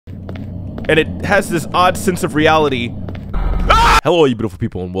and it has this odd sense of reality. Ah! Hello, you beautiful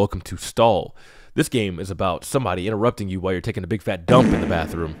people, and welcome to Stall. This game is about somebody interrupting you while you're taking a big fat dump in the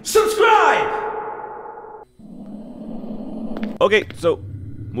bathroom. Subscribe! Okay, so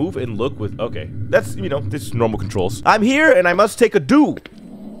move and look with, okay. That's, you know, this is normal controls. I'm here and I must take a do.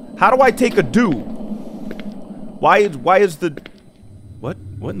 How do I take a do? Why is the, what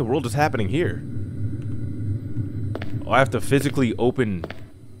in the world is happening here? Oh, I have to physically open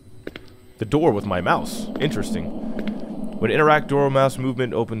the door with my mouse. Interesting. When interact, door mouse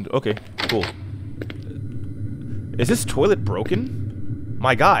movement opened, okay, cool. Is this toilet broken?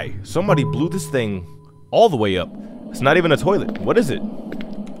 My guy, somebody blew this thing all the way up. It's not even a toilet. What is it?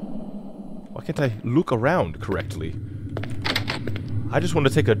 Why can't I look around correctly? I just want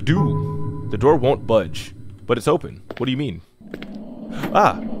to take a do. The door won't budge, but it's open. What do you mean?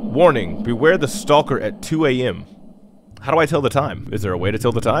 Ah, warning. Beware the stalker at 2 a.m. How do I tell the time? Is there a way to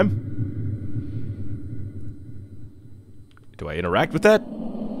tell the time? Do I interact with that?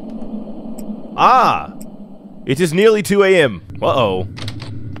 Ah! It is nearly 2 a.m. Uh-oh.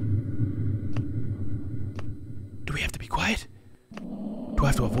 Do we have to be quiet? Do I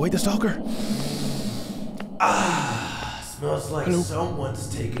have to avoid the stalker? Ah, smells like Hello? someone's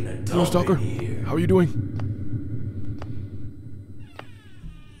taking a dump. Hello, stalker. In here. How are you doing?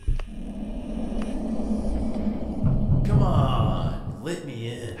 Come on, let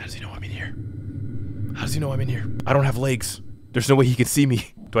me in. How does he know I'm in here? How does he know I'm in here? I don't have legs. There's no way he can see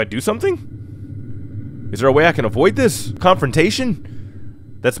me. Do I do something? Is there a way I can avoid this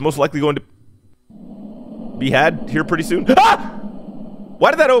confrontation? That's most likely going to be had here pretty soon. Ah!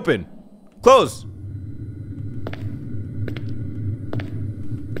 Why did that open? Close.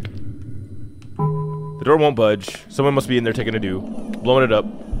 The door won't budge. Someone must be in there taking a do. Blowing it up.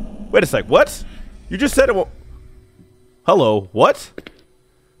 Wait a sec, what? You just said it won't... Hello, what? Do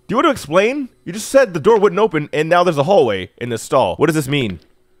you want to explain? You just said the door wouldn't open, and now there's a hallway in this stall. What does this mean?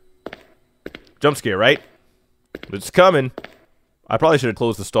 Jump scare, right? It's coming. I probably should have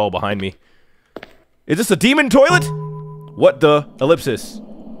closed the stall behind me. Is this a demon toilet? What the ellipsis?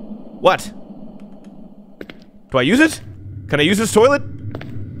 What? Do I use it? Can I use this toilet?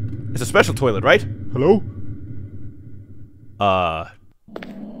 It's a special toilet, right? Hello?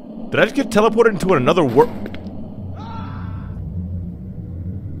 Did I just get teleported into another world?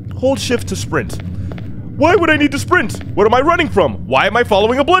 Hold shift to sprint. Why would I need to sprint? What am I running from? Why am I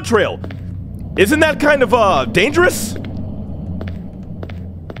following a blood trail? Isn't that kind of, dangerous?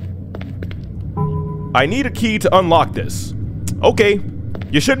 I need a key to unlock this. Okay.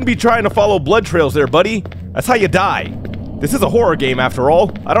 You shouldn't be trying to follow blood trails there, buddy. That's how you die. This is a horror game, after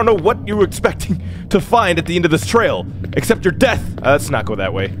all. I don't know what you were expecting to find at the end of this trail, except your death. Let's not go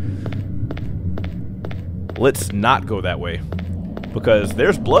that way. Let's not go that way. Because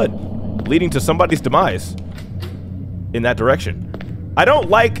there's blood leading to somebody's demise in that direction. I don't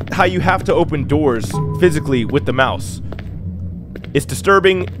like how you have to open doors physically with the mouse. It's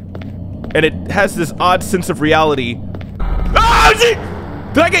disturbing, and it has this odd sense of reality. Ah!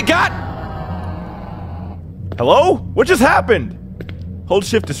 Did I get got? Hello? What just happened? Hold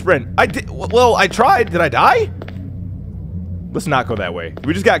shift to sprint. Well, I tried. Did I die? Let's not go that way.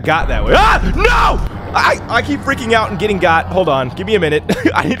 We just got that way. Ah! No! I keep freaking out and getting got. Hold on. Give me a minute.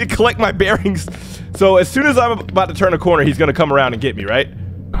 I need to collect my bearings. So as soon as I'm about to turn a corner, he's gonna come around and get me, right?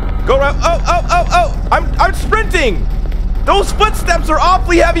 Go around. Oh! I'm sprinting! Those footsteps are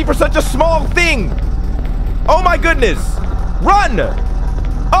awfully heavy for such a small thing! Oh my goodness! Run!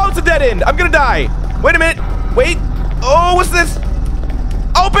 Oh, it's a dead end. I'm gonna die. Wait a minute. Wait. Oh, what's this?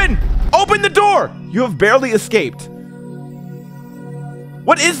 Open! Open the door! You have barely escaped.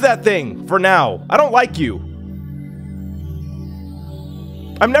 What is that thing for now? I don't like you.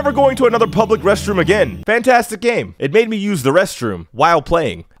 I'm never going to another public restroom again. Fantastic game. It made me use the restroom while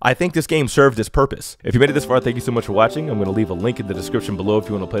playing. I think this game served its purpose. If you made it this far, thank you so much for watching. I'm going to leave a link in the description below if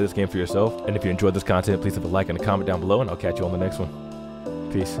you want to play this game for yourself. And if you enjoyed this content, please leave a like and a comment down below, and I'll catch you on the next one.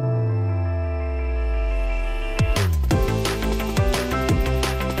 Peace.